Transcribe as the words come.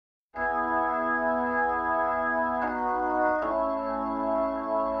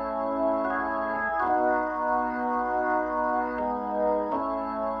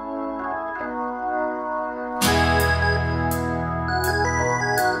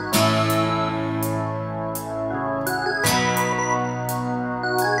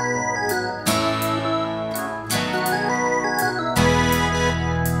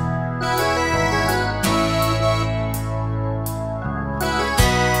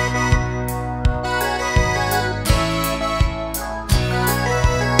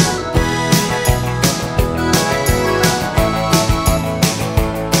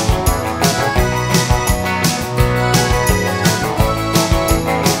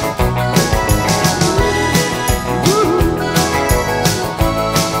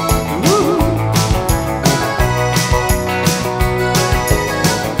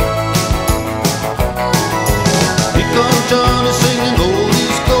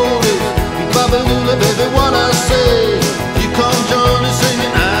Balula, baby, what I say. Here comes Johnny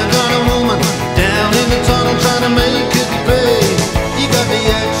singing, I got a woman down in the tunnel trying to make it pay. He got the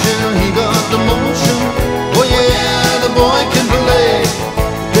action, he got the motion. Oh yeah, the boy can play.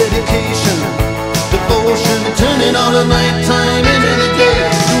 Dedication, devotion, turning all the nighttime into the day.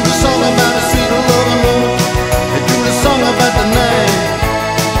 Do the song about a sweet loving woman, and do the song about the night.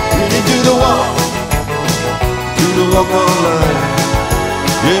 Really do the walk of life.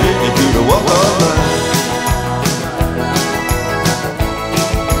 Yeah, you do the walk of life.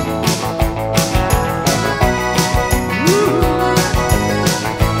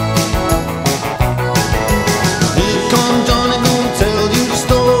 Here comes Johnny, gonna tell you the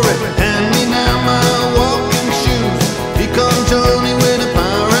story. Hand me now my walking shoes. Here comes Johnny with the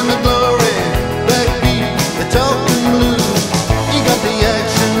power and the glory. Backbeat, the talking blues. He got the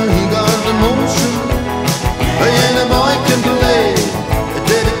action, he got the motion. Yeah, the boy can play. A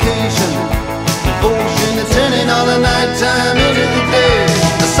dedication, devotion, it's turning all the nighttime into the day.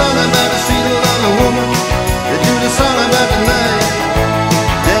 The song about a sweet loving woman. They do the song about the night.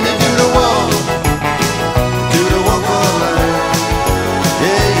 Then they do the walk of life.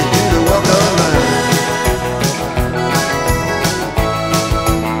 Yeah, you do the walk of life.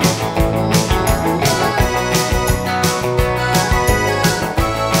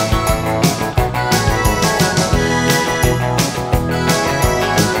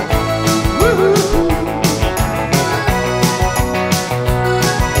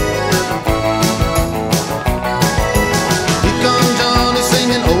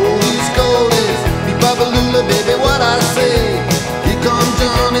 Balula, baby, what I say. Here comes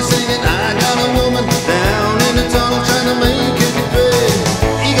Johnny singing, I got a woman down in the tunnel trying to make it pay.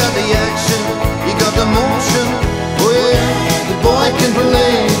 He got the action, he got the motion. Oh yeah, the boy can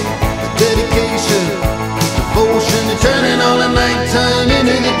play. The dedication, devotion, and turning all the nighttime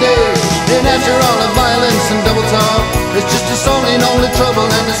into the day. And after all the violence and double talk, it's just a song in all the trouble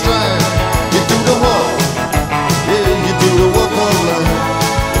and the strife. You do the walk, yeah, you do the walk of life.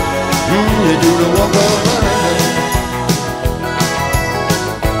 You do the walk of life.